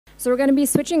So we're going to be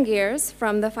switching gears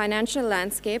from the financial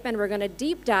landscape, and we're going to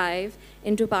deep dive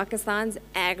into Pakistan's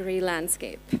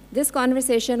agri-landscape. This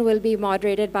conversation will be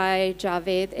moderated by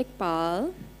Javaid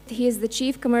Iqbal. He is the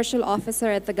Chief Commercial Officer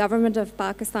at the Government of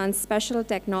Pakistan's Special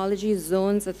Technology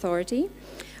Zones Authority,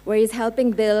 where he's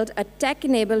helping build a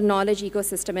tech-enabled knowledge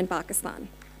ecosystem in Pakistan.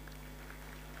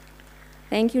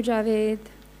 Thank you, Javaid.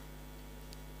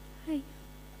 Hi.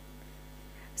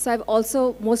 So I've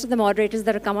also, most of the moderators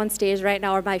that have come on stage right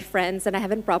now are my friends, and I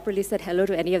haven't properly said hello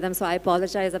to any of them, so I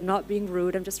apologize. I'm not being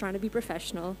rude. I'm just trying to be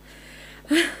professional.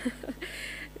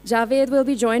 Javaid will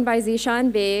be joined by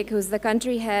Zeeshan Baig, who's the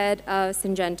country head of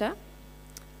Syngenta.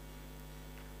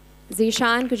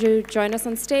 Zeeshan, could you join us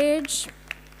on stage?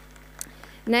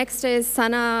 Next is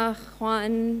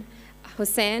Sanakhawan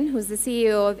Hussain, who's the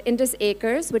CEO of Indus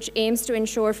Acres, which aims to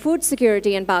ensure food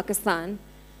security in Pakistan.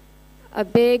 A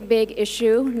big, big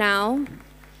issue now.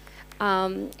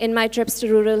 In my trips to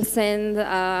rural Sindh,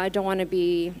 I don't want to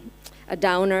be a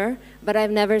downer, but I've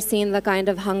never seen the kind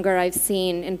of hunger I've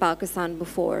seen in Pakistan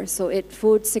before. So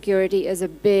food security is a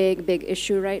big, big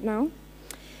issue right now.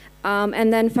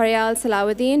 And then Fariel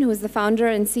Salahuddin, who's the founder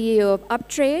and CEO of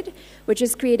Uptrade, which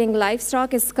is creating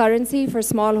livestock as currency for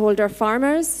smallholder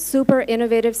farmers. Super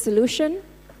innovative solution.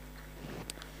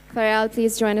 Fariel,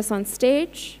 please join us on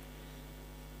stage.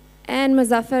 And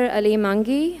Muzaffar Ali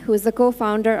Manghi, who is the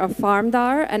co-founder of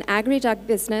Farmdar, an agri-tech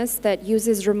business that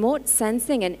uses remote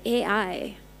sensing and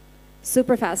AI.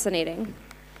 Super fascinating.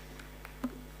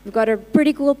 We've got a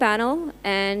pretty cool panel,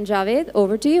 and Javaid,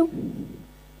 over to you.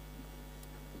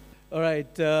 All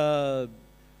right. Assalamu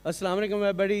alaikum,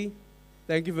 everybody.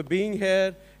 Thank you for being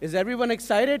here. Is everyone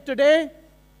excited today?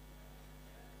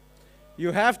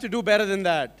 You have to do better than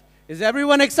that. Is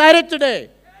everyone excited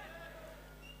today?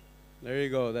 There you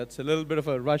go. That's a little bit of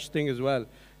a rush thing as well.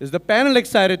 Is the panel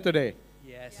excited today?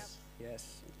 Yes.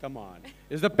 Yes. Come on.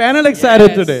 Is the panel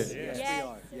excited today? Yes, we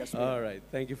are. Yes, we are. All right.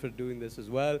 Thank you for doing this as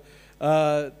well.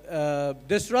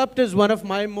 Disrupt is one of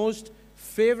my most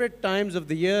favorite times of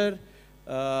the year.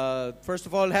 First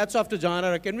of all, hats off to Jahan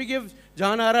Ara. Can we give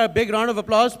Jahan Ara a big round of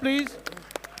applause, please?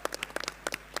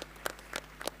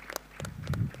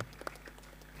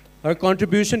 Her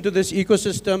contribution to this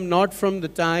ecosystem, not from the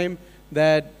time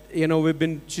that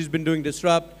she's been doing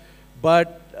Disrupt,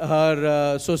 but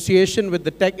her association with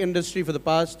the tech industry for the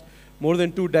past more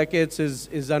than 2 decades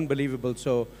is unbelievable.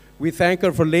 So we thank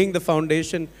her for laying the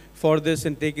foundation for this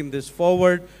and taking this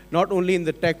forward, not only in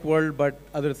the tech world, but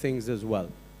other things as well.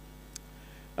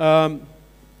 On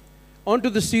to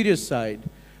the serious side.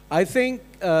 I think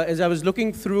as I was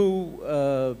looking through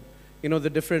the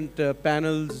different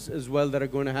panels as well that are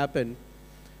going to happen,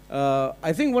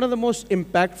 I think one of the most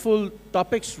impactful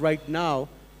topics right now,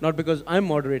 not because I'm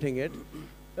moderating it,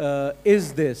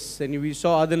 is this. And we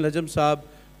saw Adil Najam Saab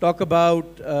talk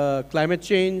about climate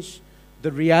change,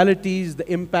 the realities, the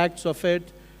impacts of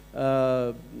it,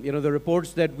 the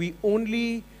reports that we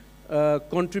only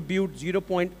contribute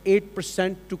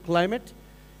 0.8% to climate,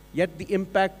 yet the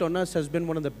impact on us has been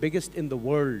one of the biggest in the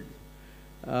world,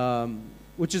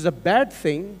 which is a bad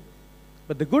thing.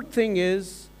 But the good thing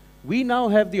is we now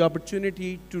have the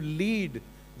opportunity to lead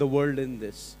the world in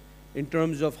this, in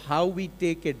terms of how we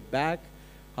take it back,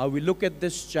 how we look at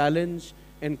this challenge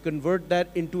and convert that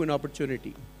into an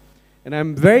opportunity. And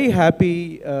I'm very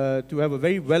happy to have a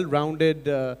very well-rounded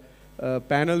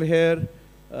panel here.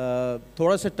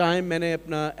 Thoda sa time मैंने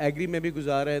अपना agri में भी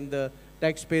गुजारा in the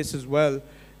tech space as well.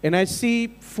 And I see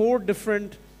 4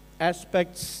 different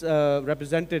aspects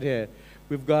represented here.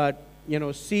 We've got,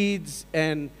 seeds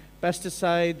and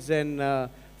pesticides and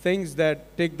things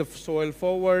that take the soil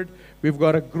forward. We've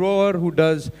got a grower who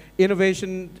does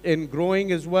innovation in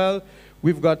growing as well.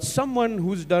 We've got someone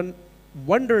who's done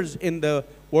wonders in the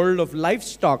world of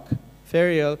livestock,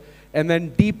 Fariel, and then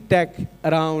deep tech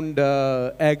around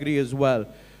agri as well.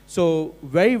 So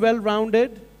very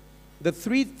well-rounded. The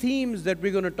 3 themes that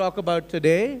we're going to talk about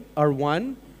today are: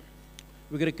 1,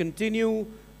 we're going to continue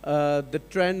the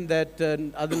trend that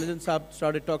Adil Najam Saab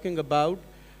started talking about,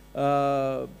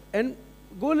 and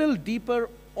go a little deeper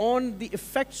on the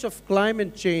effects of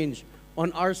climate change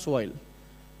on our soil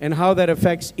and how that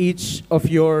affects each of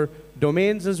your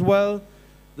domains as well.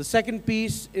 The second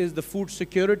piece is the food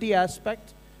security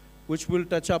aspect, which we'll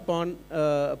touch upon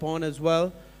as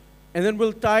well. And then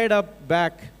we'll tie it up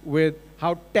back with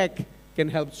how tech can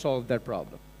help solve that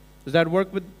problem. Does that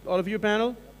work with all of you,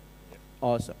 panel?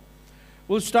 Awesome.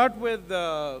 We'll start with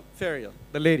Fariel,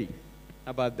 the lady.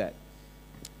 How about that?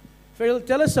 Fariel,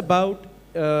 tell us about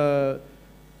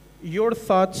your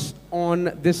thoughts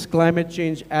on this climate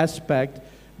change aspect,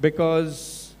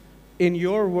 because in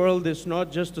your world, it's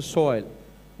not just the soil.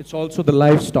 it's also the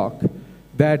livestock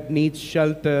that needs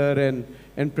shelter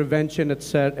and prevention, et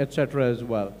cetera, as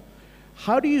well.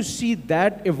 How do you see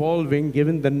that evolving,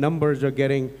 given the numbers are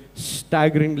getting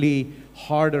staggeringly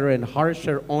harder and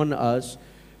harsher on us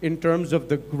in terms of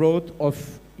the growth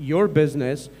of your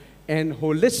business and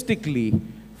holistically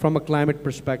from a climate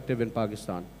perspective in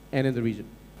Pakistan and in the region?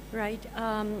 Right.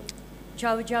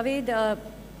 Javaid,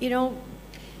 you know,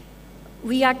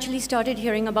 we actually started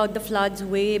hearing about the floods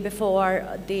way before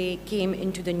they came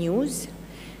into the news.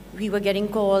 We were getting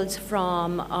calls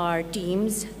from our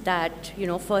teams that, you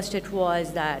know, first it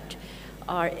was that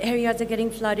our areas are getting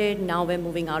flooded, now we're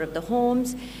moving out of the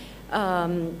homes.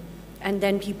 And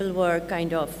then people were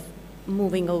kind of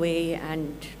moving away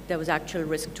and there was actual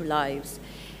risk to lives.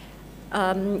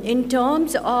 In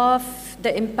terms of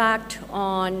the impact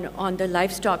on the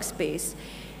livestock space,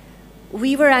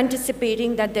 we were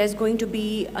anticipating that there's going to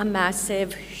be a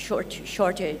massive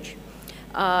shortage.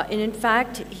 And in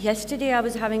fact, yesterday I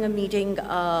was having a meeting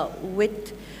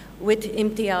with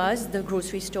Imtiaz, the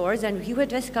grocery stores, and we were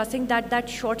discussing that that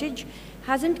shortage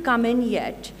hasn't come in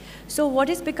yet. So what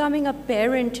is becoming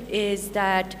apparent is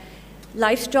that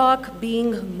livestock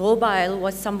being mobile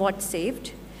was somewhat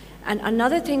saved. And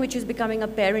another thing which is becoming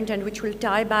apparent and which will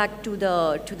tie back to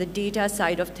the data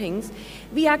side of things,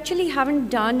 we actually haven't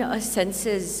done a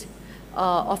census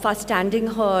of our standing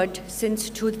herd since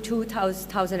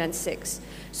 2006.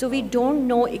 So we don't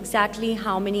know exactly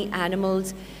how many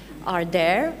animals are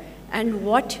there and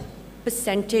what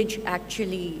percentage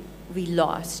actually we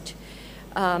lost.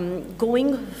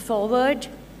 Going forward,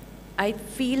 I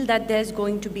feel that there's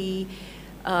going to be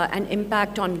an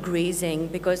impact on grazing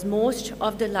because most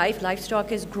of the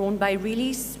livestock is grown by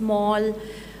really small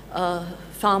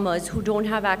farmers who don't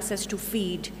have access to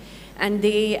feed, and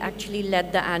they actually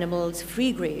let the animals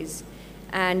free graze.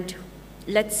 And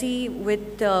let's see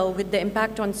with the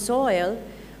impact on soil,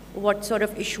 what sort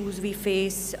of issues we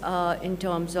face in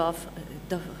terms of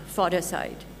the fodder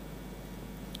side.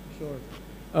 Sure.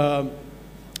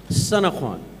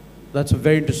 Sanakhawan, that's a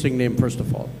very interesting name, first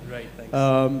of all. Right, thanks.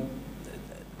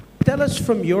 Tell us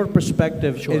from your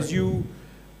perspective, Sure.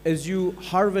 as you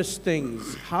harvest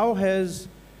things, how has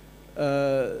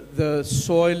the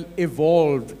soil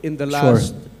evolved in the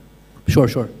last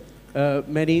Sure.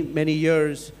 many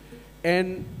years,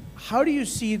 and how do you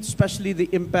see, especially the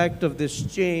impact of this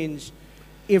change,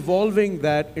 evolving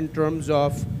that in terms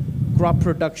of crop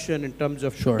production, in terms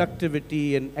of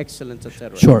productivity and excellence,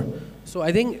 etc.? Sure. So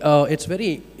I think it's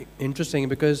very interesting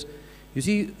because you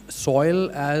see,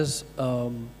 soil as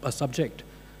a subject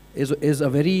is a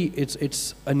very,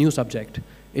 it's a new subject.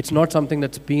 It's not something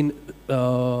that's been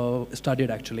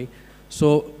studied actually.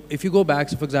 So if you go back,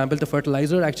 so for example, the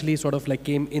fertilizer actually sort of like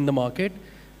came in the market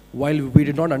while we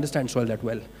did not understand soil that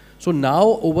well. So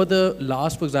now over the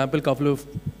last, for example, couple of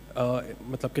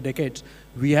decades,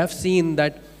 we have seen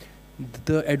that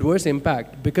the adverse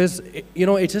impact, because you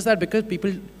know, it's just that because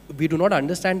we do not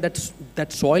understand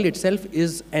that soil itself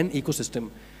is an ecosystem.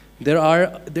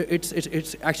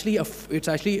 It's actually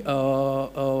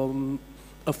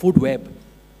a food web.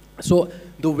 So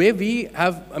the way we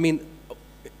have, I mean,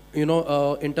 you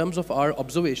know, in terms of our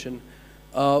observation,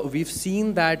 we've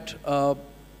seen that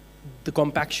the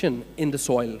compaction in the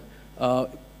soil,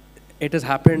 it has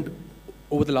happened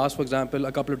over the last, for example,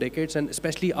 a couple of decades, and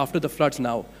especially after the floods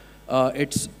now.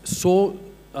 It's so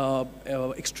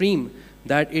extreme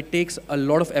that it takes a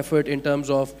lot of effort in terms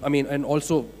of, I mean, and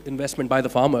also investment by the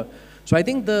farmer. So I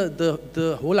think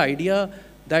the whole idea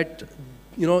that,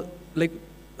 you know, like,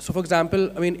 so for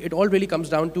example, I mean, it all really comes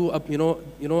down to,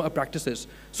 practices.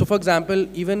 So for example,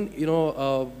 even,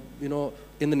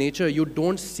 in the nature, you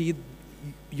don't see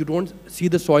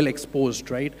the soil exposed,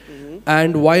 right? Mm-hmm.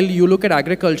 And while you look at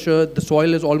agriculture, the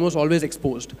soil is almost always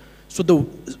exposed. So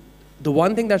the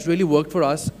one thing that's really worked for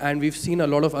us, and we've seen a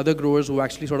lot of other growers who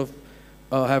actually sort of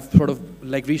have sort of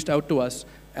like reached out to us,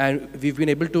 and we've been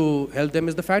able to help them,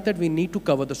 is the fact that we need to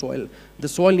cover the soil. The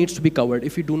soil needs to be covered.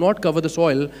 If you do not cover the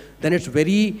soil, then it's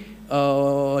very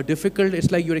difficult.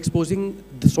 It's like you're exposing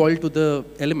the soil to the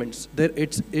elements.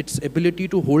 Its ability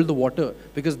to hold the water,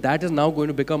 because that is now going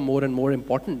to become more and more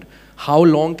important. How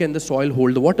long can the soil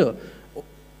hold the water?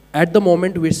 At the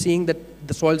moment, we're seeing that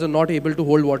the soils are not able to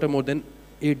hold water more than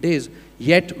 8 days.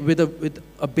 Yet with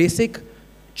a basic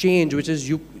change, which is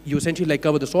you essentially like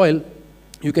cover the soil,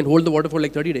 you can hold the water for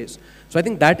like 30 days. So I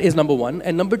think that is number one.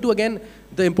 And number two, again,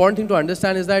 the important thing to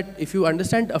understand is that if you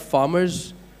understand a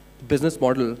farmer's business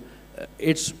model,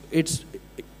 it's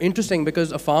interesting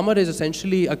because a farmer is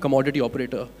essentially a commodity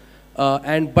operator.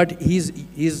 But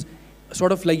he's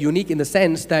sort of like unique in the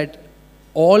sense that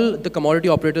all the commodity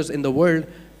operators in the world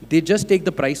they just take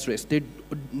the price risk.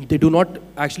 They do not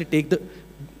actually take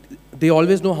they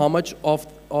always know how much of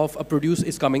a produce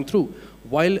is coming through,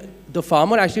 while the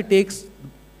farmer actually takes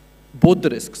both the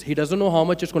risks. He doesn't know how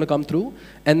much it's going to come through,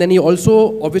 and then he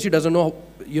also obviously doesn't know,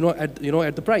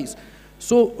 at the price.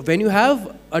 So when you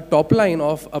have a top line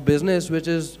of a business which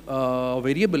is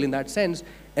variable in that sense,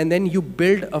 and then you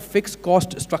build a fixed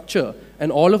cost structure,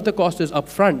 and all of the cost is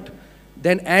upfront,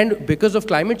 and because of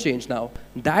climate change now,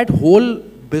 that whole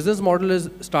business model is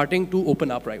starting to open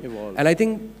up, right? Evolve. And I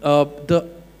think the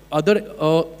other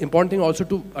important thing also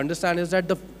to understand is that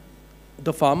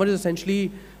the farmer is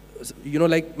essentially,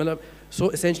 so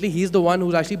essentially he's the one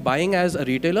who's actually buying as a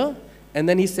retailer, and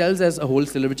then he sells as a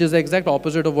wholesaler, which is the exact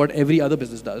opposite of what every other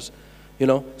business does.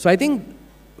 So I think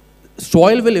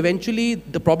soil will eventually,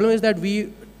 the problem is that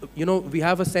we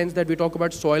have a sense that we talk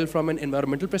about soil from an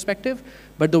environmental perspective,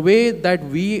 but the way that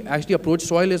we actually approach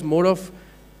soil is more of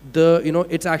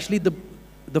it's actually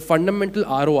the fundamental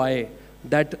ROI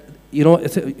that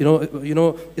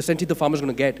essentially the farmer is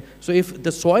going to get. So if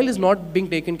the soil is not being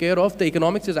taken care of, the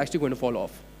economics is actually going to fall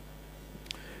off.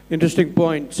 Interesting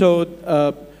point. So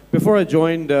before I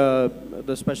joined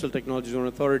the Special Technology Zone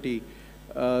Authority,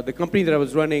 the company that I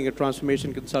was running, a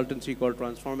transformation consultancy called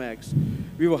TransformX,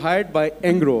 we were hired by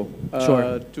Engro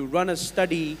to run a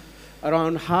study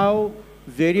around how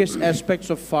various aspects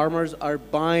of farmers are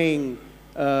buying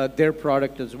their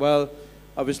product as well.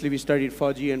 Obviously, we studied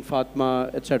Fauji and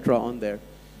Fatma, etc. on there.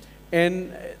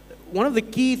 And one of the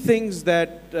key things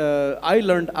that I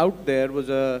learned out there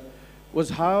was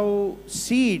how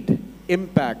seed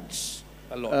impacts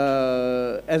a lot.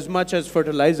 as much as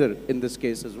fertilizer in this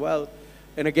case as well.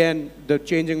 And again, the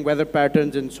changing weather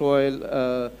patterns in soil,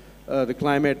 the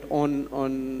climate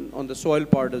on the soil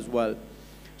part as well.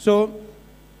 So,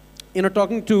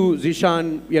 talking to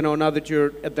Zeeshan, now that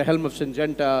you're at the helm of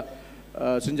Syngenta,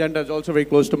 Syngenta is also very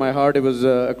close to my heart. It was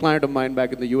a client of mine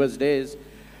back in the US days.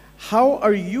 How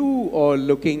are you all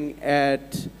looking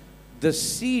at the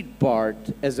seed part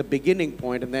as a beginning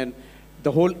point, and then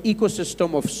the whole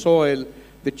ecosystem of soil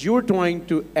that you're trying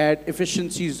to add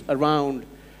efficiencies around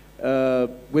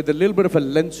with a little bit of a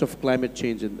lens of climate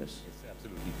change in this? Yes,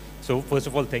 absolutely. So first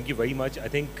of all, thank you very much. I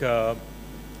think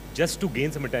just to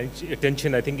gain some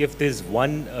attention, I think if there's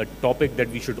one topic that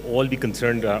we should all be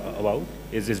concerned about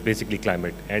is basically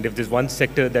climate. And if there's one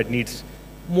sector that needs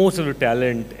most of the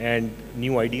talent and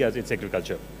new ideas, it's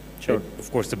agriculture. Sure. Right?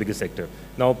 Of course, the biggest sector.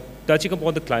 Now, touching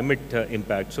upon the climate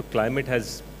impact, so climate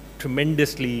has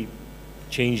tremendously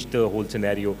changed the whole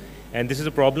scenario. And this is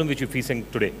a problem which we're facing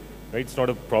today. Right? It's not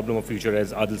a problem of future,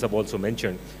 as Adil Sab also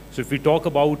mentioned. So if we talk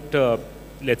about,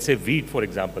 let's say, wheat, for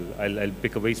example, I'll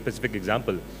pick a very specific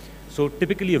example. So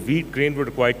typically, a wheat grain would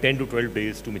require 10 to 12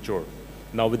 days to mature.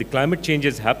 Now, with the climate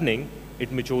changes happening,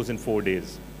 it matures in 4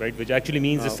 days, right? Which actually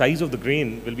means the size of the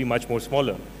grain will be much more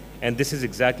smaller. And this is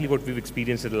exactly what we've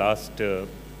experienced in the last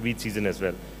wheat season as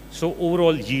well. So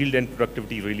overall, yield and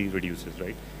productivity really reduces,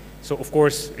 right? So of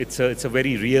course, it's a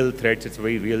very real threat. It's a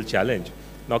very real challenge.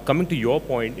 Now, coming to your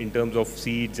point in terms of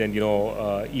seeds and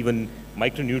even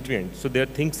micronutrients, so there are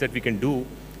things that we can do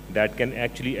that can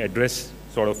actually address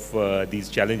sort of these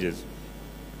challenges.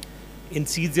 In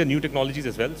seeds, there are new technologies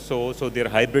as well. So there are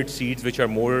hybrid seeds which are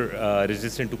more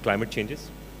resistant to climate changes.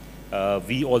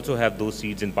 We also have those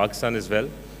seeds in Pakistan as well.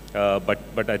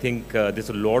 But I think there's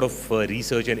a lot of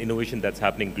research and innovation that's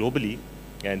happening globally,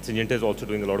 and Syngenta is also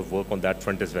doing a lot of work on that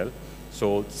front as well.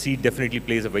 So seed definitely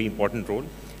plays a very important role.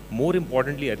 More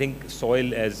importantly, I think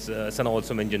soil, as Sana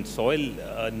also mentioned, soil,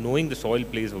 knowing the soil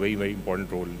plays a very, very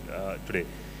important role today.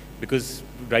 Because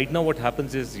right now what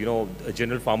happens is, a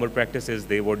general farmer practice is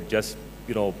they would just,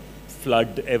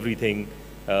 flood everything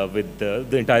with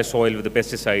the entire soil with the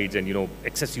pesticides and,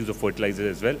 excess use of fertilizer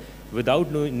as well, without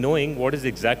knowing what is the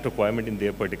exact requirement in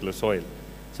their particular soil.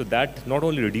 So that not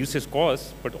only reduces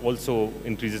costs, but also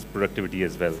increases productivity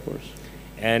as well. Of course.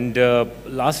 And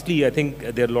lastly, I think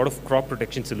there are a lot of crop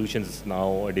protection solutions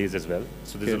nowadays as well.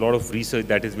 So there's a lot of research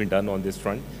that has been done on this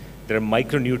front. There are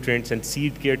micronutrients and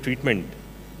seed care treatment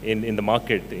in the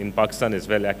market in Pakistan as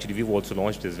well. Actually, we've also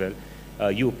launched as well.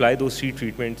 You apply those seed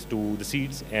treatments to the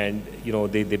seeds, and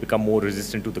they become more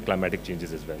resistant to the climatic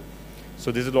changes as well.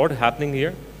 So there's a lot happening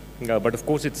here, but of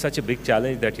course it's such a big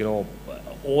challenge that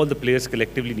all the players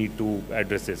collectively need to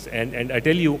address this. And I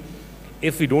tell you,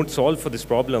 if we don't solve for this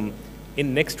problem,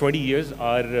 in next 20 years,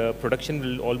 our production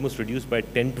will almost reduce by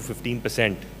 10 to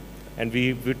 15%. And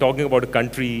we're talking about a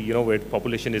country, where the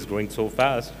population is growing so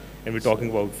fast, and we're talking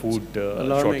about food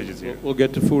shortages here. We'll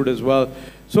get to food as well.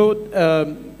 So,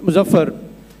 Muzaffar,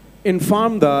 in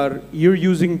Farmdar, you're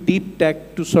using deep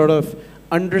tech to sort of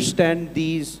understand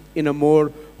these in a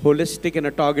more holistic and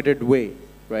a targeted way,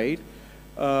 right?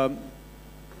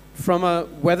 From a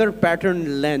weather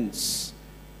pattern lens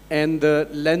and the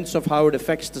lens of how it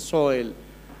affects the soil,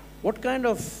 what kind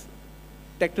of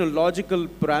technological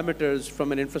parameters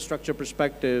from an infrastructure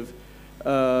perspective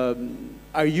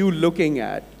are you looking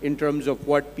at in terms of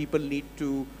what people need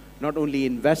to not only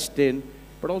invest in,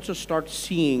 but also start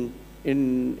seeing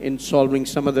in solving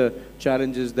some of the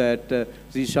challenges that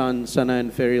Zeeshan, Sana,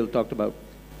 and Fariel talked about?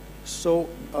 So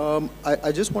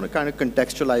I just want to kind of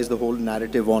contextualize the whole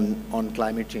narrative on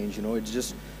climate change. You know, it's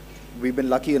just, we've been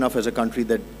lucky enough as a country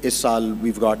that is saal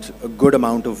we've got a good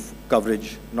amount of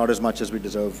coverage, not as much as we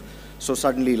deserve. So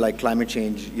suddenly, like, climate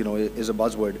change, you know, is a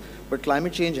buzzword. But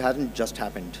climate change hasn't just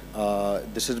happened.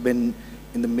 This has been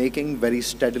in the making very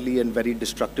steadily and very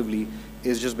destructively.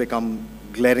 It's just become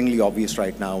glaringly obvious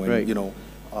right now. And, right. You know,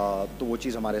 तो वो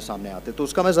चीज़ हमारे सामने आते हैं तो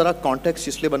उसका मैं ज़रा कॉन्टेक्स्ट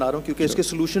इसलिए बना रहा हूँ क्योंकि इसके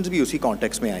सॉल्यूशंस भी उसी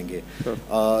कॉन्टेक्स्ट में आएंगे.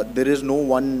 There is no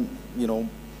one, you know,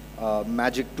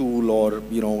 magic tool or,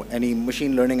 you know, any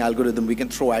machine learning algorithm we can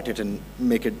throw at it and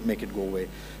make it go away.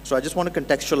 So I just want to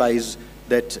contextualize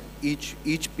that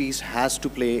each piece has to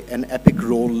play an epic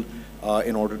role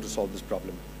in order to solve this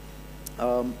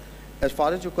problem. As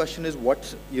far as your question is,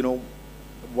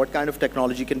 what kind of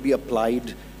technology can be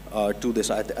applied to this,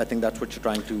 I think that's what you're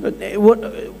trying to.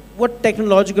 What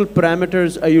technological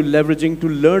parameters are you leveraging to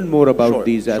learn more about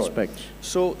these aspects?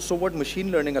 So what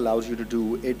machine learning allows you to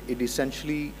do, it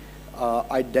essentially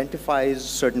identifies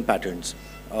certain patterns.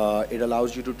 It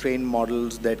allows you to train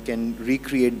models that can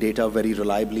recreate data very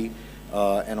reliably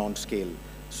and on scale.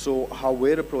 So how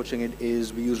we're approaching it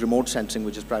is we use remote sensing,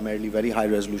 which is primarily very high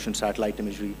resolution satellite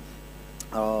imagery.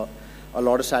 A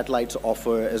lot of satellites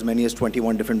offer as many as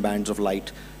 21 different bands of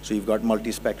light. So you've got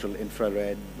multispectral,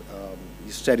 infrared,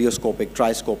 stereoscopic,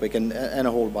 triscopic, and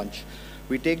a whole bunch.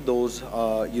 We take those,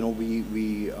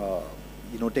 we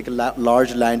take a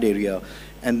large land area,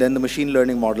 and then the machine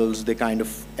learning models, they kind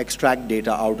of extract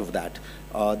data out of that.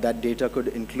 That data could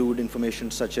include information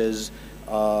such as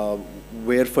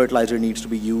where fertilizer needs to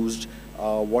be used,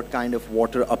 what kind of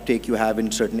water uptake you have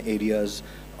in certain areas,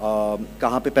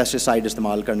 कहाँ पे pesticide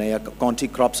इस्तेमाल करना है या कौन सी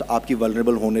crops आपकी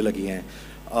vulnerable होने लगी हैं.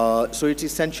 So it's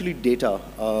essentially data.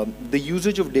 The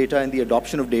usage of data and the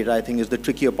adoption of data, I think, is the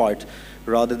trickier part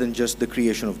rather than just the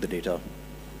creation of the data.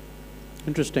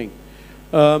 Interesting.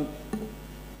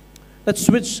 Let's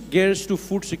switch gears to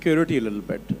food security a little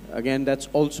bit. Again, that's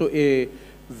also a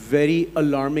very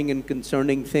alarming and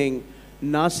concerning thing.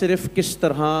 ना सिर्फ किस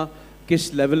तरह,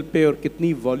 किस level पे और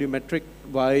कितनी volumetric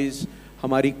wise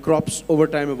हमारी crops over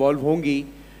time evolve होंगी,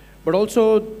 but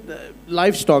also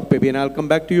livestock पे भी. And I'll come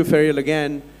back to you, Fariel,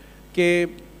 again. कि,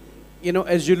 you know,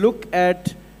 as you look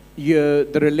at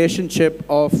the relationship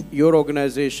of your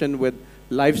organization with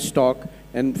livestock,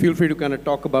 and feel free to kind of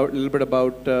talk about a little bit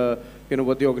about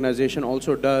what the organization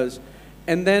also does,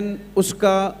 and then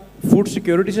उसका food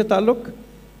security से ताल्लुक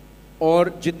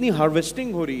और जितनी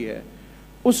harvesting हो रही है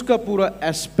उसका पूरा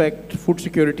aspect food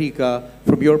security का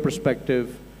from your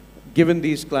perspective, given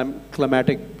these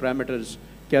climatic parameters,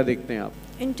 क्या देखते हैं आप?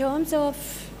 In terms of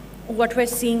what we're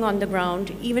seeing on the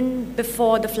ground, even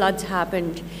before the floods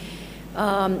happened,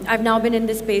 I've now been in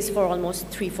this space for almost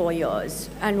 3-4 years,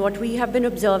 and what we have been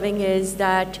observing is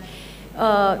that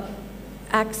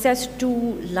access to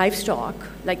livestock,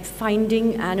 like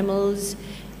finding animals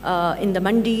in the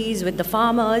mandis with the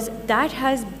farmers, that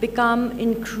has become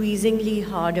increasingly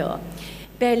harder.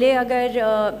 Pehle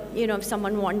agar, if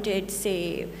someone wanted,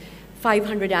 say,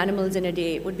 500 animals in a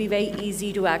day, it would be very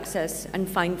easy to access and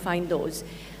find those.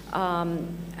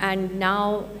 And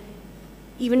now,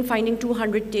 even finding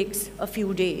 200 takes a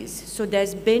few days. So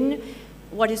there's been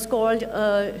what is called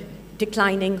a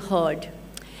declining herd.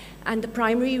 And the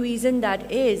primary reason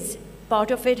that is,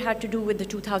 part of it had to do with the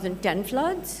 2010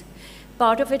 floods.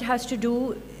 Part of it has to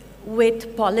do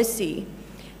with policy,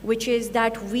 which is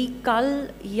that we cull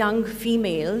young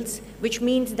females, which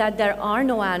means that there are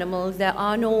no animals, there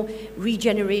are no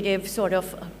regenerative sort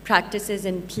of practices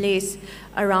in place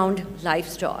around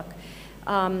livestock.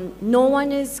 No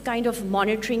one is kind of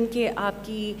monitoring ke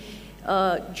aapki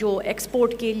jo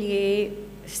export ke liye,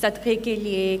 sadqe ke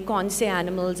liye, kaun se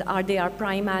animals, are they our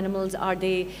prime animals, are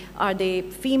they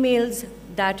females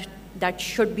that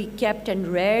should be kept and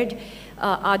reared,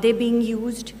 are they being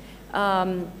used?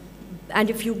 And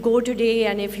if you go today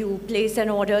and if you place an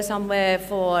order somewhere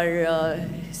for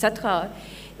sadqa,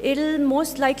 it'll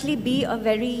most likely be a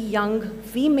very young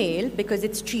female because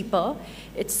it's cheaper,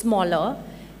 it's smaller,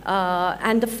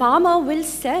 and the farmer will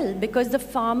sell because the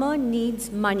farmer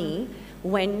needs money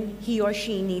when he or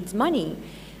she needs money.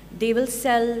 They will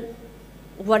sell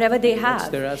whatever they have.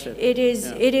 That's their asset. It is,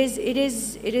 Yeah.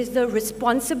 it is the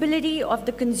responsibility of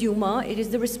the consumer, it is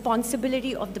the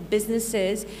responsibility of the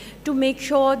businesses to make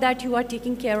sure that you are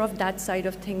taking care of that side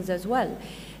of things as well.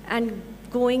 And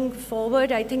going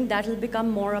forward, I think that will become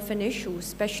more of an issue,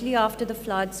 especially after the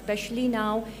floods, especially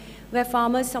now where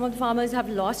farmers, some of the farmers have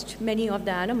lost many of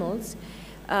the animals.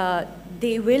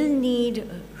 They will need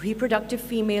reproductive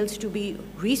females to be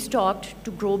restocked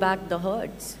to grow back the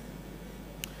herds.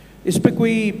 इस पे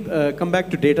कोई come back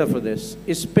to data for this.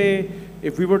 इस पे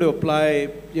if we were to apply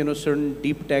certain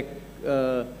deep tech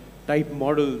type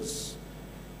models,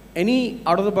 any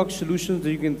out of the box solutions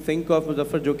that you can think of,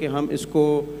 Muzaffar, जो कि हम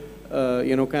इसको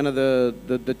kind of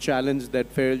the challenge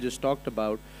that Fariel just talked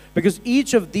about, because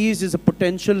each of these is a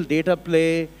potential data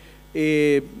play,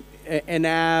 an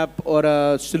app or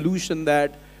a solution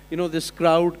that this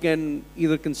crowd can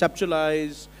either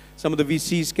conceptualize, some of the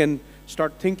VCs can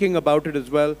start thinking about it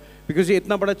as well, because ये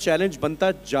इतना बड़ा challenge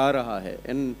बनता जा रहा है.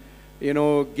 And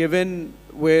given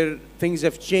where things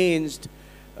have changed,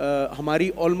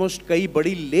 हमारी almost कई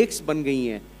बड़ी lakes बन गई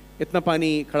हैं, इतना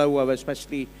पानी खड़ा हुआ है,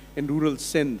 especially in rural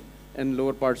Sindh and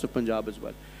lower parts of Punjab as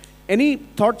well. Any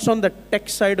thoughts on the tech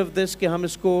side of this, कि हम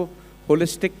इसको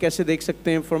holistic कैसे देख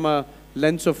सकते हैं from a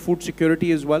lens of food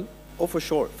security as well? Oh, for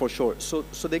sure, for sure. So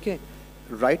देखिए,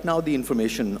 right now the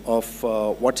information of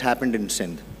what's happened in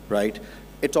Sindh, right?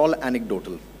 It's all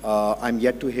anecdotal. I'm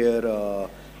yet to hear, a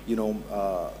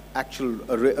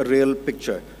real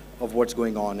picture of what's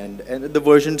going on, and the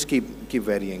versions keep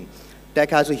varying.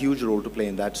 Tech has a huge role to play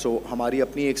in that. So हमारी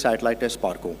अपनी एक satellite है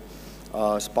Sparko.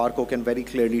 Sparko can very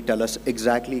clearly tell us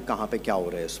exactly कहाँ पे क्या हो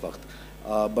रहा है इस वक्त.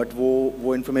 But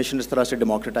वो information इस तरह से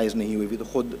democratize नहीं हुई, तो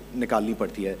खुद निकालनी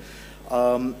पड़ती है.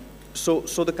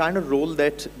 So the kind of role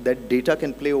that data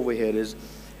can play over here is,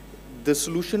 the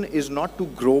solution is not to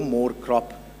grow more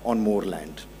crop on more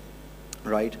land,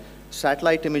 right?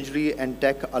 Satellite imagery and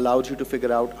tech allows you to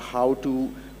figure out how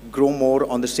to grow more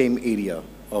on the same area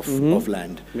of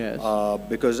land. Yes.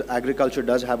 Because agriculture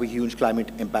does have a huge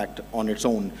climate impact on its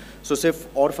own. So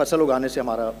सिर्फ और फसल उगाने से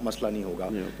हमारा मसला नहीं होगा.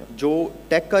 जो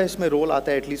tech का इसमें role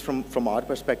आता है, at least from our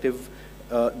perspective,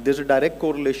 there's a direct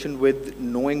correlation with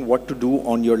knowing what to do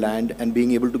on your land and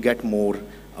being able to get more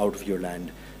out of your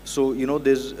land. So,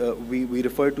 there's, we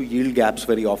refer to yield gaps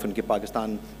very often.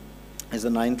 Pakistan is the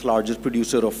 9th largest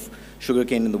producer of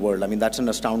sugarcane in the world. I mean, that's an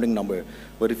astounding number.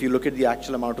 But if you look at the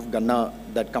actual amount of ganna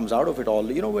that comes out of it all,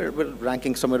 we're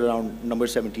ranking somewhere around number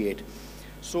 78.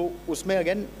 So, उसमें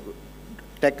again,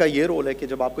 tech का ये role है कि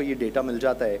जब आपको ये data मिल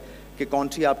जाता है कि कौन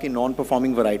सी आपकी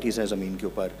non-performing varieties हैं ज़मीन के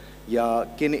ऊपर, या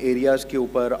किन areas के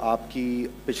ऊपर आपकी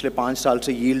पिछले 5 साल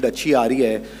से yield अच्छी आ रही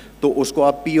है, तो उसको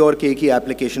आप P और K की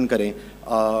application करें.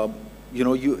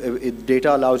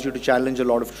 Data allows you to challenge a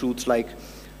lot of truths like,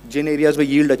 Jin areas में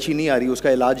yield अच्छी नहीं आ रही, उसका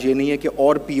इलाज ये नहीं है कि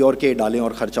और P और K डालें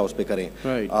और खर्चा उस पे करें.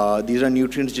 These are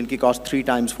nutrients जिनकी cost 3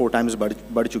 times, 4 times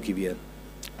बढ़ चुकी हुई है.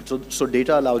 So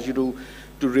data allows you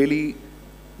to really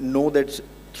know that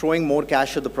throwing more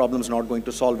cash at the problem is not going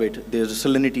to solve it. There's a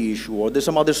salinity issue, or there's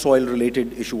some other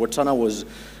soil-related issue, what Sana was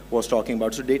talking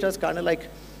about. So data is kind of like,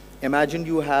 imagine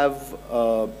you have,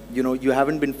 you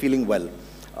haven't been feeling well,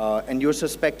 and you're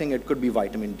suspecting it could be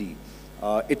vitamin D.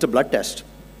 It's a blood test.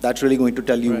 That's really going to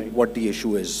tell you what the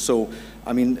issue is. So,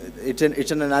 I mean, it's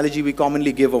an analogy we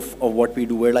commonly give of what we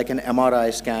do. We're like an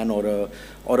MRI scan or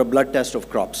a blood test of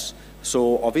crops.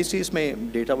 So obviously,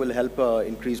 इसमें data will help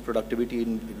increase productivity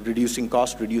in reducing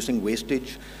cost, reducing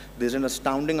wastage. There's an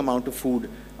astounding amount of food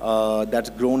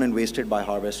that's grown and wasted by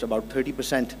harvest. About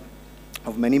 30%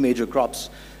 of many major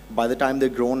crops, by the time they're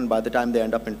grown and by the time they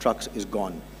end up in trucks, is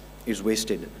gone, is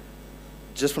wasted.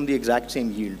 Just from the exact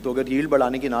same yield. तो अगर yield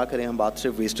बढ़ाने की ना करें, हम बात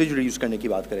सिर्फ wastage reduce करने की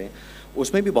बात करें,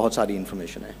 उसमें भी बहुत सारी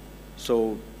information है.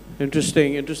 So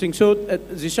interesting. So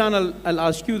Zeeshan, I'll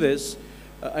ask you this.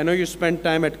 I know you spent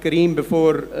time at Kareem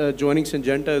before joining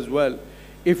Syngenta as well.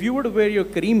 If you were to wear your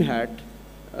Kareem hat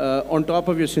on top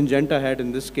of your Syngenta hat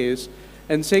in this case,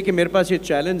 and say कि मेरे पास ये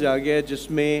challenge आ गया है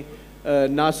जिसमें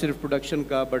ना सिर्फ production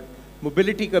का but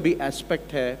mobility का भी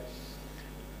aspect है,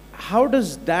 how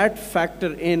does that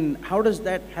factor in? How does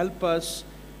that help us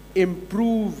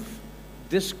improve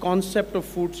this concept of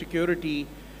food security?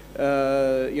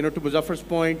 To Muzaffar's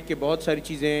point कि बहुत सारी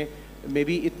चीज़ें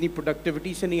maybe इतनी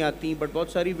productivity से नहीं आती, but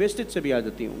बहुत सारी wastage से भी आ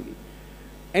जाती होंगी.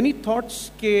 Any thoughts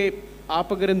कि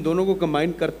आप अगर इन दोनों को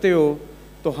combine करते हो,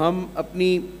 तो हम अपनी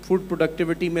food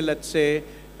productivity में let's say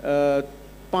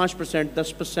 5%,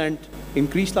 10%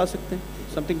 increase ला सकते हैं?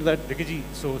 Something to that. Rikiji,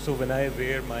 so when I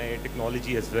wear my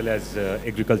technology as well as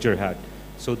agriculture hat,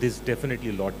 so there's definitely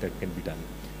a lot that can be done.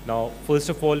 Now, first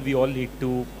of all, we all need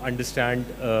to understand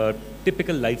a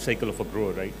typical life cycle of a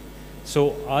grower, right?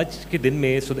 So, आज के दिन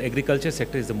में, so the agriculture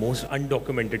sector is the most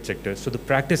undocumented sector. So the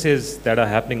practices that are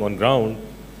happening on ground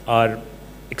are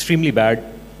extremely bad.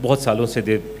 बहुत सालों से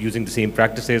they're using the same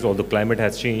practices, although climate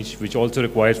has changed, which also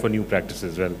requires for new practices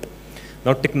as well.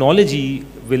 Now, technology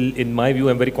will, in my view,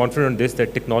 I'm very confident on this,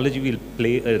 that technology will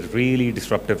play a really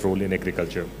disruptive role in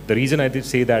agriculture. The reason I did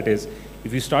say that is,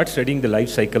 if you start studying the life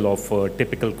cycle of a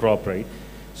typical crop, right?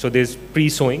 So there's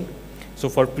pre-sowing. So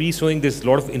for pre-sowing, there's a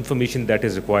lot of information that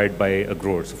is required by a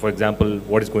grower. So for example,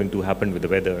 what is going to happen with the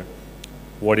weather?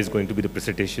 What is going to be the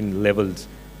precipitation levels,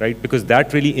 right? Because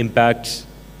that really impacts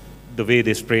the way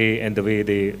they spray and the way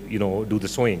they, do the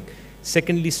sowing.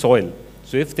 Secondly, soil.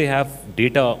 So if they have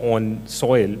data on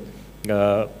soil,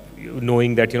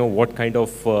 knowing that, what kind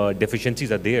of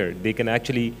deficiencies are there, they can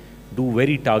actually do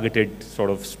very targeted sort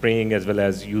of spraying as well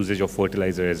as usage of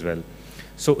fertilizer as well.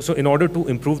 So in order to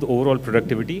improve the overall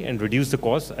productivity and reduce the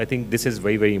cost, I think this is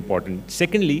very, very important.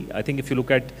 Secondly, I think if you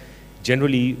look at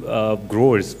generally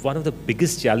growers, one of the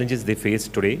biggest challenges they face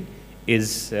today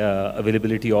is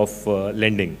availability of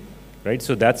lending, right?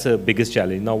 So that's the biggest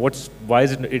challenge. Now, why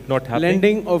is it not happening?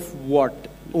 Lending of what?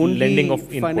 Only lending of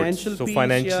inputs. financial So piece,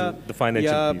 the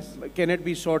financial piece. Can it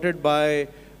be sorted by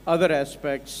other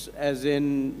aspects, as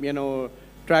in,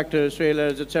 tractors,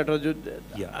 trailers, etc.?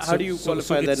 How do you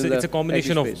qualify that? It's a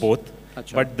combination of both.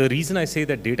 Achha. But the reason I say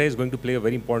that data is going to play a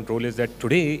very important role is that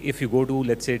today, if you go to,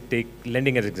 let's say, take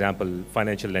lending as example,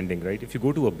 financial lending, right? If you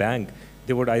go to a bank,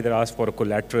 they would either ask for a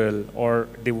collateral or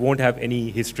they won't have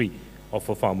any history of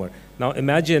a farmer. Now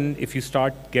imagine if you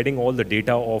start getting all the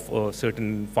data of a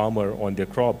certain farmer on their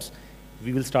crops,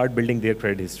 we will start building their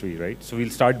credit history, right? So we'll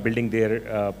start building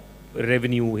their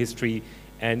revenue history,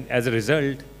 and as a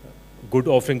result, good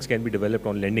offerings can be developed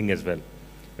on lending as well,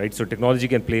 right? So technology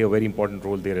can play a very important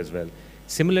role there as well.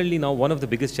 Similarly, now one of the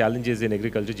biggest challenges in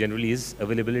agriculture generally is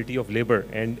availability of labor,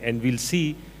 and we'll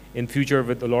see in future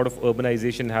with a lot of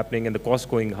urbanization happening and the cost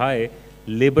going high,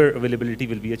 labor availability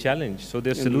will be a challenge. So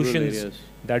there's solutions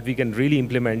that we can really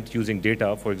implement using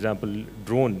data, for example,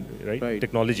 drone, right?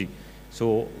 Technology.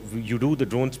 So you do the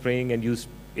drone spraying and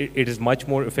it is much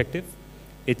more effective.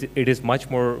 It is much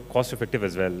more cost effective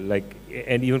as well.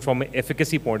 And even from an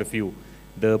efficacy point of view,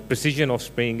 the precision of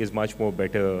spraying is much more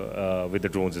better with the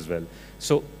drones as well.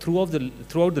 So throughout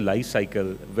the life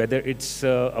cycle, whether it's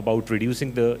about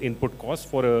reducing the input cost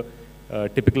for a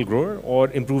typical grower or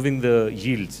improving the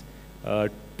yields,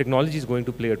 technology is going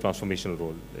to play a transformational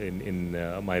role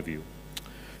in my view.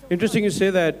 Interesting you say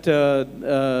that.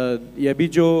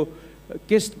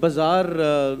 Kist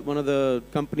Bazaar, one of the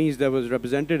companies that was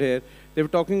represented here, they were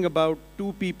talking about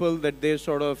two people that they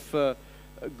sort of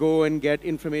go and get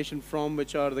information from,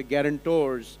 which are the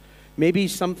guarantors. Maybe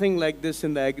something like this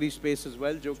in the agri space as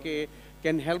well, jo ke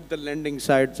can help the lending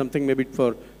side, something maybe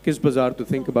for Kist Bazaar to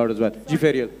think about as well. Ji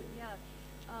Fariel.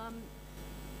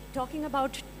 Talking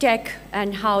about tech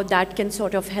and how that can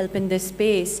sort of help in this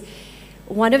space,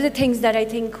 one of the things that I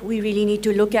think we really need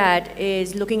to look at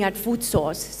is looking at food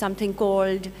source, something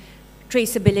called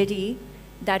traceability,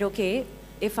 that okay,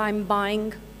 if I'm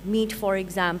buying meat, for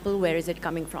example, where is it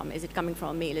coming from? Is it coming from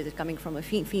a male? Is it coming from a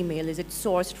female? Is it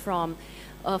sourced from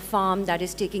a farm that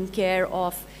is taking care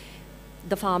of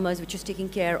the farmers, which is taking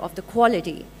care of the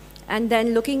quality? And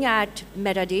then looking at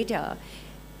metadata,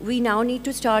 we now need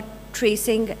to start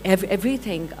tracing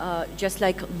everything, just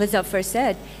like Muzaffar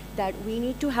said, that we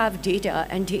need to have data,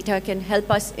 and data can help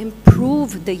us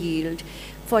improve the yield.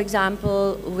 For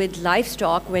example, with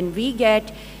livestock, when we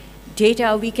get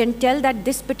data, we can tell that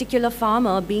this particular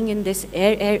farmer being in this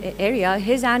area,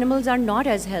 his animals are not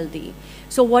as healthy.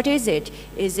 So what is it?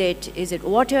 Is it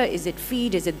water? Is it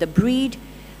feed? Is it the breed?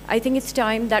 I think it's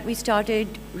time that we started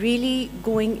really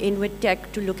going in with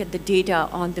tech to look at the data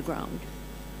on the ground.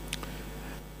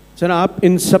 Sir आप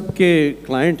इन सब के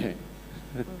client हैं.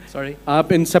 Sorry.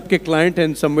 आप इन सब के client हैं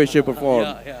in some way, shape or form.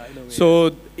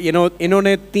 So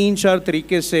इन्होंने 3-4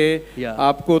 तरीके से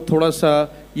आपको थोड़ा सा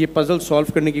ये puzzle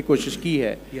solve करने की कोशिश की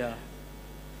है.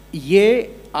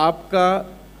 ये आपका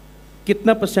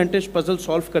कितना percentage puzzle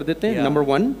solve कर देते हैं? Number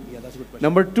 1.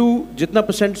 Number 2, जितना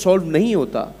 % solve नहीं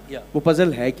होता, वो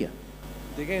puzzle है क्या?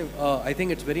 I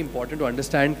think it's very important to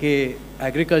understand that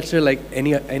agriculture, like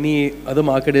any other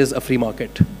market, is a free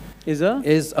market. Is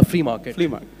a free market. Free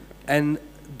market. And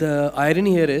the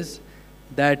irony here is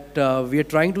that we are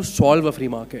trying to solve a free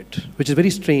market, which is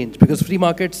very strange because free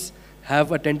markets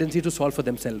have a tendency to solve for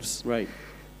themselves. Right.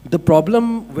 The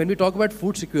problem when we talk about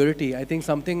food security, I think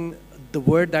the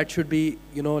word that should be,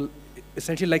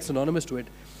 essentially like synonymous to it,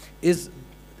 is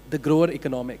the grower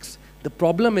economics. The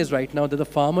problem is right now that the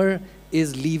farmer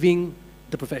is leaving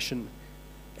the profession.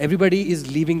 Everybody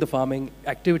is leaving the farming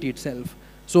activity itself.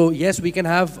 So yes, we can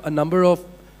have a number of,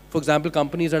 for example,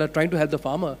 companies that are trying to help the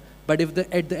farmer, but if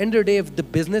at the end of the day, if the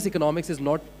business economics is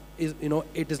not,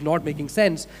 it is not making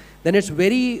sense, then it's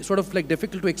very sort of like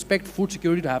difficult to expect food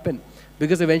security to happen,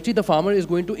 because eventually the farmer is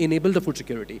going to enable the food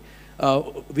security.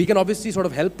 We can obviously sort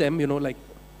of help them, like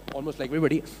almost like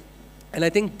everybody. And I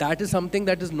think that is something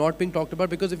that is not being talked about,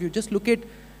 because if you just look at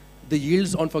the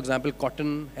yields on, for example,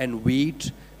 cotton and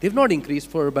wheat, they've not increased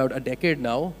for about a decade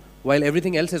now, while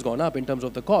everything else has gone up in terms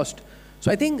of the cost.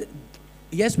 So I think,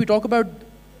 yes, we talk about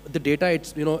the data,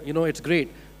 it's, it's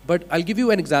great. But I'll give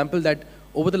you an example that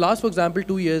over the last, for example,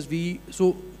 2 years, we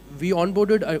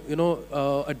onboarded,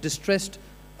 a distressed,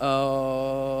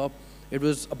 it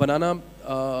was a banana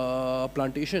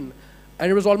plantation,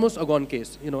 and it was almost a gone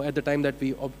case, at the time that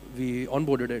we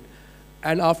onboarded it.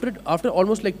 And after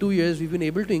almost like 2 years, we've been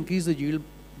able to increase the yield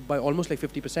by almost like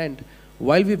 50%,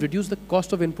 while we've reduced the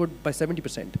cost of input by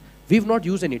 70%. We've not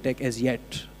used any tech as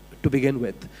yet to begin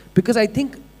with, because I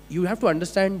think you have to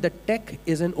understand that tech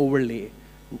is an overlay.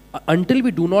 Until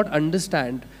we do not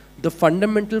understand the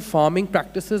fundamental farming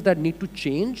practices that need to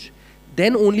change,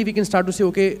 then only we can start to say,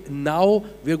 okay, now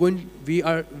we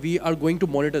are going to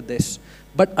monitor this.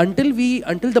 But until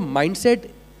the mindset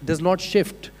does not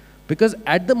shift, because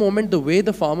at the moment the way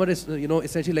the farmer is,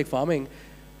 essentially like farming,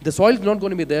 the soil is not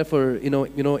going to be there for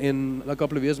in a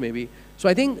couple of years maybe. So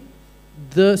I think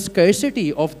the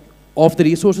scarcity of the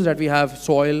resources that we have,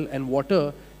 soil and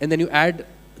water, and then you add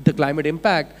the climate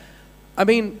impact. I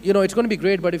mean, it's going to be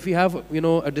great, but if we have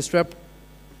a disrupt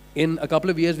in a couple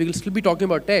of years, we will still be talking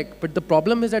about tech. But the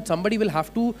problem is that somebody will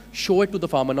have to show it to the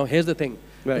farmer. Now, here's the thing.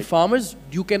 Right. The farmers,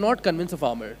 you cannot convince a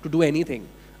farmer to do anything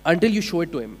until you show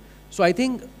it to him. So I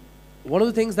think one of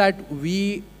the things that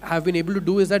we have been able to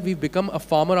do is that we've become a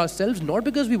farmer ourselves, not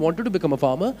because we wanted to become a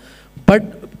farmer, but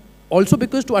also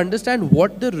because to understand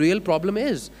what the real problem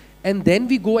is. And then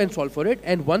we go and solve for it.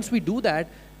 And once we do that,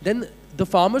 then the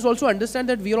farmers also understand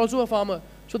that we are also a farmer.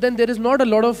 So then there is not a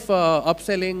lot of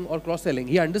upselling or cross-selling.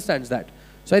 He understands that.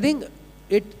 So I think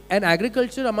and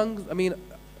agriculture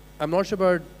I'm not sure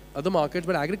about other markets,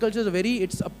 but agriculture is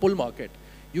it's a pull market.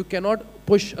 You cannot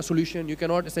push a solution. You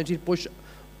cannot essentially push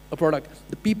a product.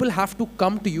 The people have to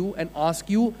come to you and ask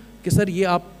you, कि sir, ये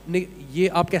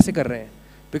आप कैसे कर रहे हैं?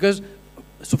 Because,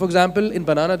 so for example, in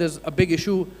banana, there's a big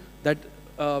issue that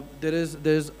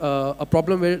there's a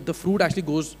problem where the fruit actually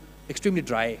goes extremely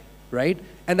dry, right?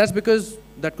 And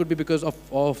that could be because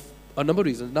of a number of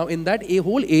reasons. Now, in that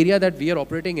whole area that we are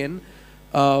operating in,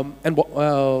 and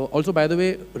also, by the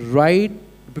way, right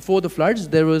before the floods,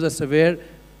 there was a severe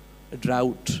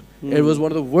drought. It was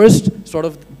one of the worst sort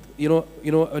of,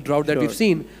 a drought that we've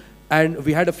seen. And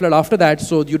we had a flood after that,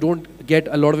 so you don't get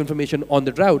a lot of information on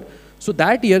the drought. So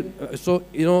that year,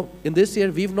 in this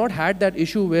year, we've not had that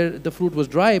issue where the fruit was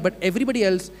dry, but everybody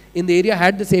else in the area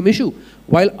had the same issue,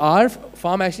 while our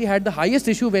farm actually had the highest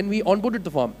issue when we onboarded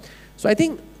the farm. So I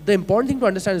think the important thing to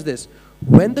understand is this.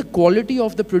 When the quality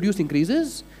of the produce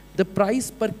increases, the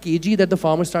price per kg that the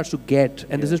farmer starts to get,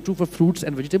 and this is true for fruits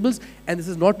and vegetables, and this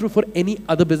is not true for any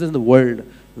other business in the world,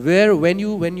 where when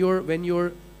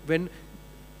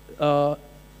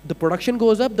the production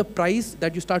goes up, the price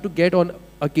that you start to get on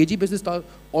a kg basis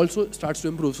also starts to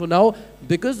improve. So now,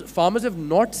 because farmers have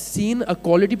not seen a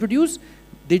quality produce,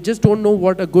 they just don't know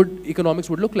what a good economics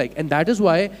would look like. And that is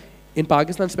why in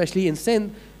Pakistan, especially in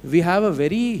Sindh, we have a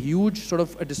very huge sort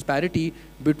of a disparity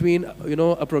between,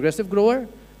 a progressive grower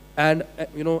and,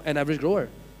 an average grower.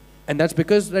 And that's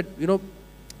because that,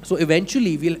 so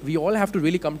eventually we all have to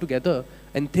really come together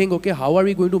and think, okay, how are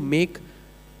we going to make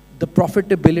the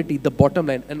profitability, the bottom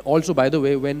line? And also, by the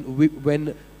way,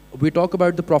 when we talk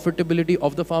about the profitability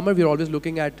of the farmer, we're always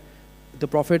looking at the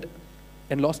profit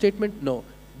and loss statement. No,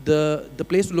 the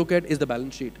place to look at is the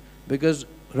balance sheet, because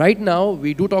right now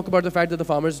we do talk about the fact that the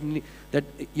farmers need, that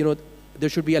there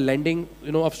should be a lending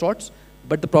of sorts,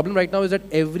 but the problem right now is that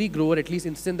every grower, at least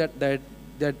in Sindh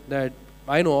that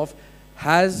I know of,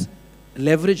 has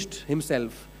leveraged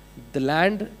himself. The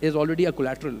land is already a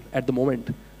collateral at the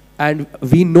moment. And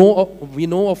we know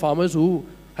of farmers who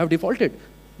have defaulted.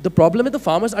 The problem is the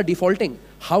farmers are defaulting.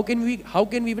 How can we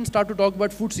even start to talk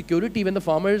about food security when the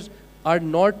farmers are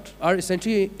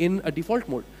essentially in a default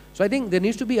mode? So I think there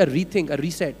needs to be a rethink, a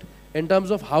reset in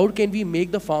terms of how can we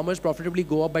make the farmers profitably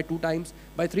go up by 2 times,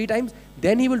 by 3 times.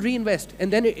 Then he will reinvest,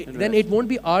 and then it won't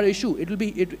be our issue.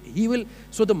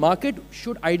 So the market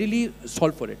should ideally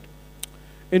solve for it.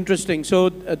 Interesting.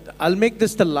 So I'll make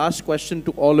this the last question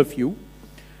to all of you.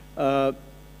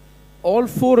 all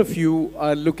four of you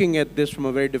are looking at this from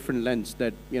a very different lens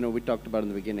that we talked about in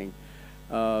the beginning.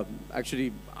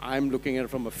 Actually, I'm looking at it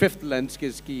from a fifth lens, कि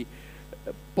इसकी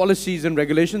policies and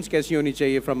regulations कैसी होनी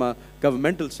चाहिए from a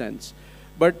governmental sense.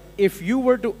 But if you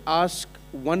were to ask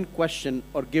one question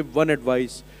or give one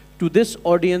advice to this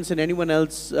audience and anyone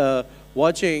else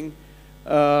watching,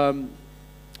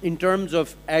 in terms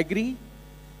of agri,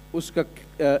 uska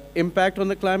impact on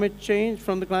the climate change,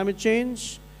 from the climate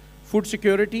change, food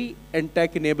security, and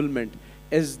tech enablement,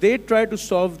 as they try to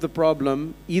solve the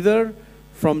problem, either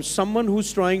from someone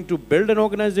who's trying to build an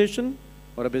organization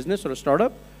or a business or a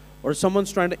startup, or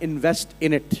someone's trying to invest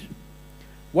in it.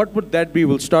 What would that be?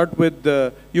 We'll start with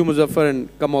you, Muzaffar, and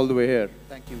come all the way here.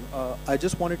 Thank you. I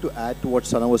just wanted to add to what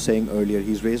Sana was saying earlier.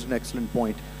 He's raised an excellent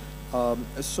point.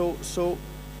 So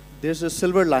there's a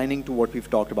silver lining to what we've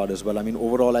talked about as well. I mean,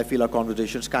 overall, I feel our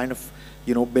conversation's kind of,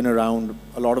 been around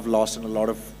a lot of loss and a lot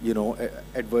of,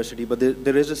 adversity, but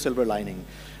there is a silver lining.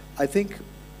 I think,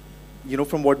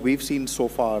 from what we've seen so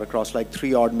far across like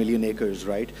 3-odd million acres,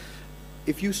 right?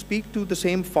 If you speak to the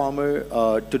same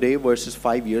farmer today versus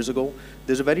 5 years ago,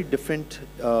 there's a very different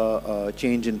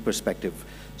change in perspective.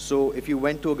 So if you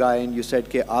went to a guy and you said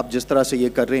कि आप जिस तरह से ये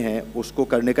कर रहे हैं, उसको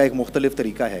करने का एक मुख्तलिफ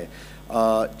तरीका है,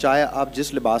 चाहे आप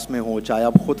जिस लिबास में हो, चाहे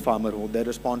आप खुद farmer हो, their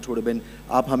response would have been,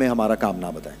 आप हमें हमारा काम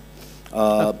ना बताएं.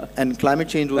 And climate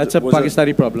change was... That's a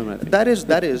Pakistani problem, I think. That is,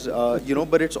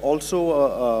 but it's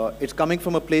also, it's coming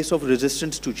from a place of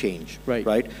resistance to change,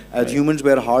 right? As humans,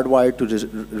 we're hardwired to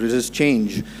resist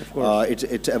change. Of course.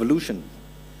 It's evolution.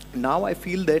 Now I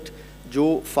feel that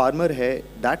जो farmer है,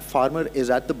 that farmer is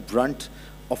at the brunt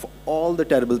of all the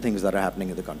terrible things that are happening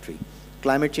in the country.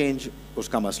 Climate change,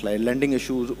 उसका मसला है. Lending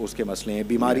issues, उसके मसले हैं.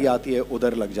 बीमारी आती है,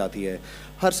 उधर लग जाती है.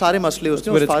 हर सारे मसले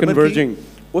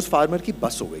उस farmer की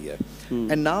बस हो गई है.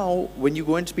 And now, when you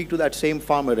go and speak to that same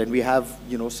farmer, and we have,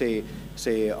 say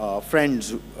friends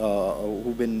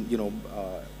who've been,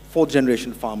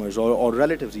 fourth-generation farmers or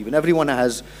relatives even, everyone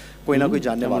has कोई ना कोई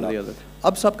जानने वाला.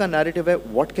 अब सबका narrative है,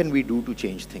 what can we do to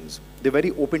change things? They're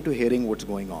very open to hearing what's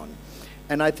going on.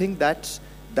 And I think that's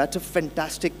a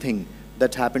fantastic thing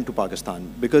that's happened to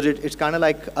Pakistan, because it's kind of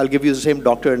like, I'll give you the same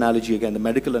doctor analogy again, the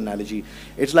medical analogy.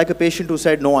 It's like a patient who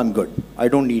said, no, I'm good. I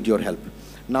don't need your help.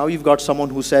 Now you've got someone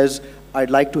who says, I'd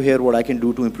like to hear what I can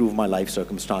do to improve my life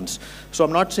circumstance. So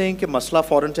I'm not saying कि मसला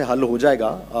फौरन से हल हो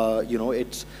जाएगा.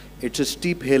 It's a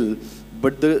steep hill,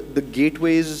 but the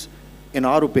gateways, in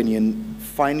our opinion,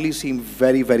 finally seem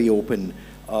very, very open.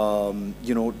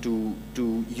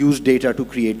 To use data to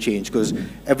create change, because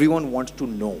everyone wants to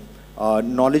know.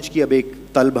 Knowledge की अब एक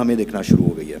तलब हमें देखना शुरू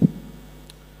हो गई है.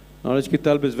 Knowledge की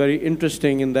तलब is very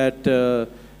interesting in that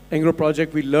Angro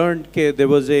project we learned that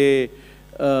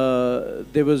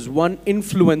there was one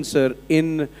influencer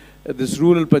in this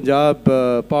rural Punjab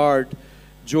part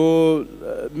जो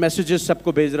messages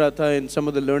सबको भेज रहा था in some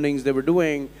of the learnings they were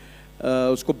doing.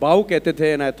 उसको बाव कहते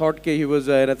थे, and I thought कि he was,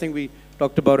 and I think we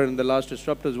talked about it in the last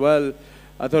Disrupt as well.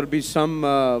 I thought it'd be some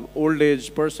old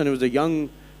age person. It was a young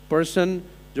person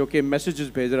जो कि messages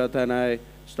भेज रहा था, and I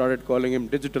started calling him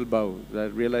Digital Bao. I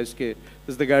realized कि this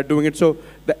is the guy doing it. So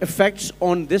the effects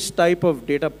on this type of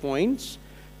data points,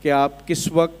 कि आप किस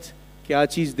वक्त क्या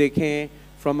चीज़ देखें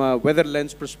from a weather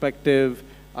lens perspective,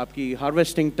 आपकी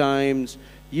harvesting times,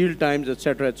 yield times,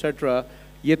 etc.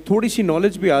 ये थोड़ी सी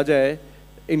knowledge भी आ जाए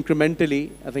incrementally,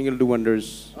 I think it'll do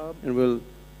wonders, and we'll.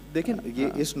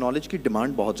 देखिए, इस knowledge की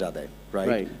demand बहुत ज़्यादा है,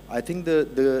 right? I think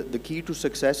the key to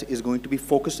success is going to be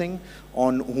focusing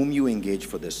on whom you engage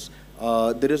for this.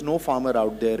 There is no farmer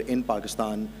out there in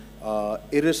Pakistan,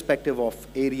 irrespective of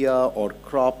area or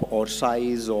crop or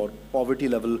size or poverty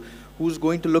level, who's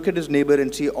going to look at his neighbor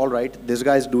and see, all right, this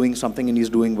guy's doing something and he's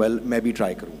doing well, maybe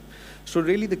try karoon. So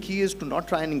really the key is to not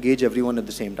try and engage everyone at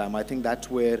the same time. I think that's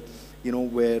where,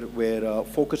 where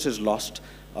focus is lost.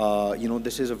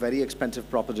 This is a very expensive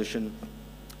proposition.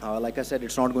 Like I said,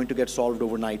 it's not going to get solved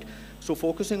overnight. So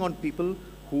focusing on people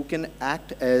who can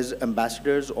act as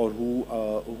ambassadors or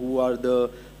who are the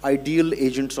ideal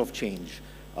agents of change.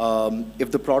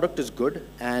 If the product is good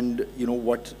and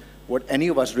what any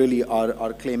of us really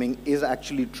are claiming is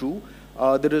actually true,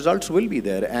 the results will be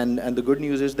there. And the good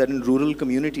news is that in rural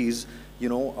communities,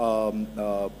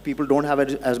 people don't have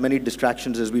as many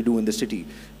distractions as we do in the city.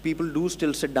 People do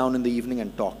still sit down in the evening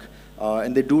and talk.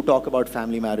 And they do talk about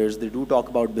family matters. They do talk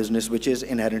about business, which is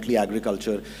inherently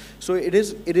agriculture. So it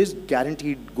is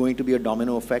guaranteed going to be a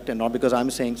domino effect, and not because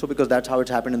I'm saying so, because that's how it's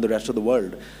happened in the rest of the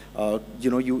world.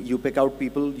 You pick out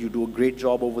people, you do a great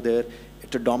job over there.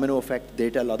 It's a domino effect. They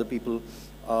tell other people.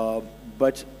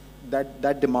 But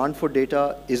that demand for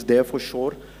data is there for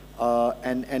sure.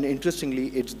 And interestingly,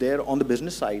 it's there on the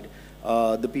business side.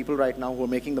 The people right now who are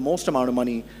making the most amount of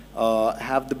money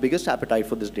have the biggest appetite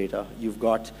for this data. You've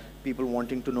got people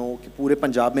wanting to know कि पूरे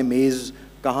पंजाब में maize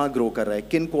कहाँ grow कर रहा है,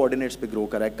 किन coordinates पे grow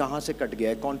कर रहा है, कहाँ से कट गया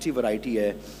है, कौन सी variety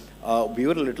है. We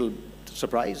were a little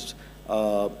surprised.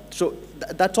 So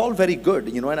that's all very good,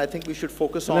 you know, and I think we should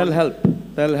focus on. That'll help.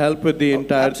 That'll help with the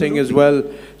entire absolutely. thing as well.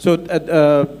 So,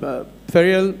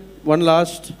 Fariel, one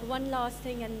last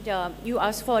thing, and you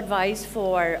asked for advice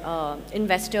for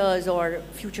investors or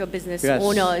future business Yes.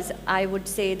 owners. I would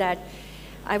say that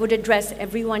I would address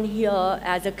everyone here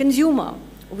as a consumer.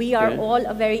 We are Okay. all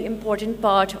a very important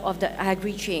part of the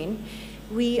agri chain.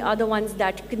 We are the ones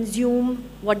that consume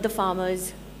what the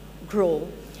farmers grow.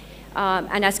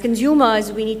 And as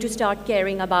consumers, we need to start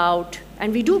caring about,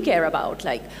 and we do care about,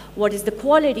 like, what is the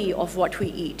quality of what we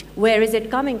eat? Where is it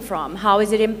coming from? How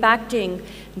is it impacting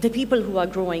the people who are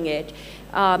growing it?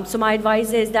 So my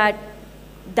advice is that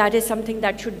that is something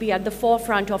that should be at the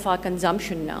forefront of our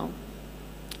consumption now.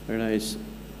 Very nice.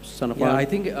 Sanakhawan. Yeah, I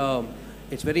think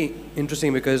it's very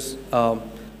interesting because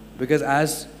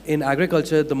as in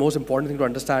agriculture, the most important thing to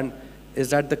understand is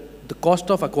that the cost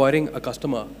of acquiring a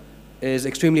customer is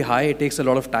extremely high. It takes a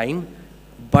lot of time,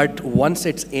 but once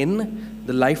it's in,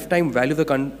 the lifetime value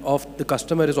of the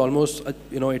customer is almost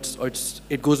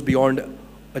it goes beyond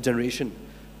a generation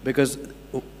because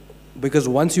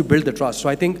once you build the trust. So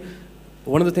I think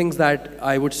one of the things that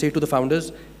I would say to the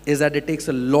founders is that it takes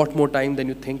a lot more time than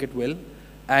you think it will,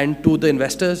 and to the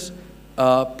investors,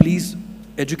 please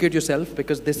educate yourself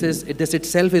because this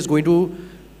itself is going to.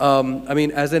 I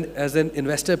mean, as an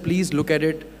investor, please look at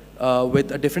it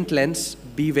with a different lens,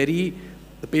 be very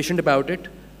patient about it,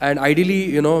 and ideally,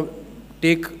 you know,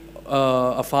 take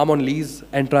a farm on lease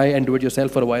and try and do it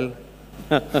yourself for a while.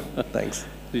 Thanks.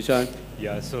 Zeeshan.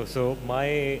 Yeah, so my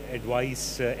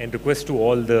advice and request to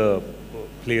all the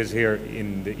players here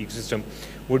in the ecosystem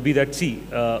would be that, see,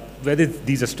 whether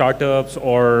these are startups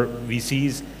or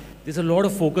VCs, there's a lot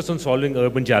of focus on solving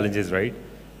urban challenges, right?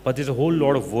 But there's a whole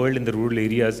lot of world in the rural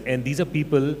areas, and these are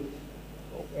people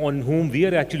on whom we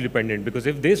are actually dependent, because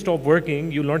if they stop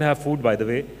working, you'll not have food, by the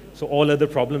way, so all other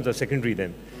problems are secondary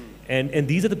then. And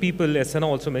these are the people, as Sana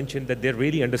also mentioned, that they're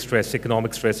really under stress,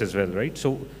 economic stress as well, right?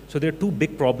 So there are two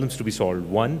big problems to be solved.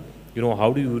 One, you know,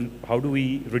 how do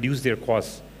we reduce their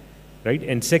costs, right?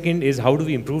 And second is, how do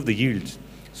we improve the yields?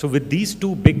 So with these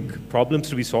two big problems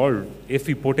to be solved, if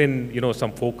we put in, you know,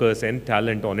 some focus and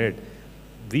talent on it,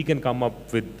 we can come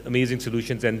up with amazing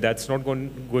solutions, and that's not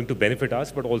going to benefit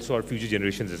us, but also our future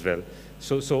generations as well.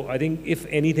 So I think, if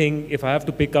anything, if I have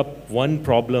to pick up one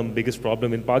problem, biggest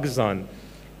problem in Pakistan,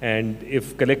 and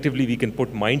if collectively we can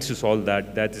put minds to solve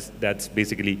that, that's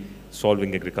basically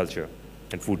solving agriculture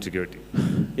and food security.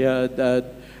 Yeah,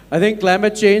 I think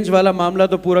climate change वाला मामला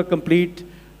तो पूरा complete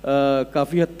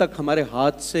काफ़ी हद तक हमारे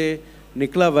हाथ से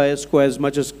निकला हुआ है, इसको as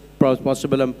much as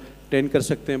possible हम tend कर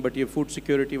सकते हैं, but ये food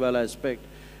security वाला aspect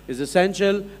is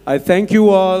essential. I thank you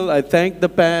all. I thank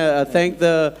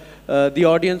the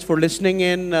audience for listening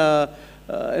in,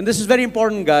 and this is very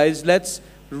important, guys. Let's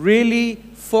really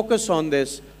focus on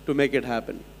this to make it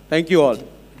happen. Thank you all.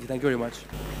 Thank you very much.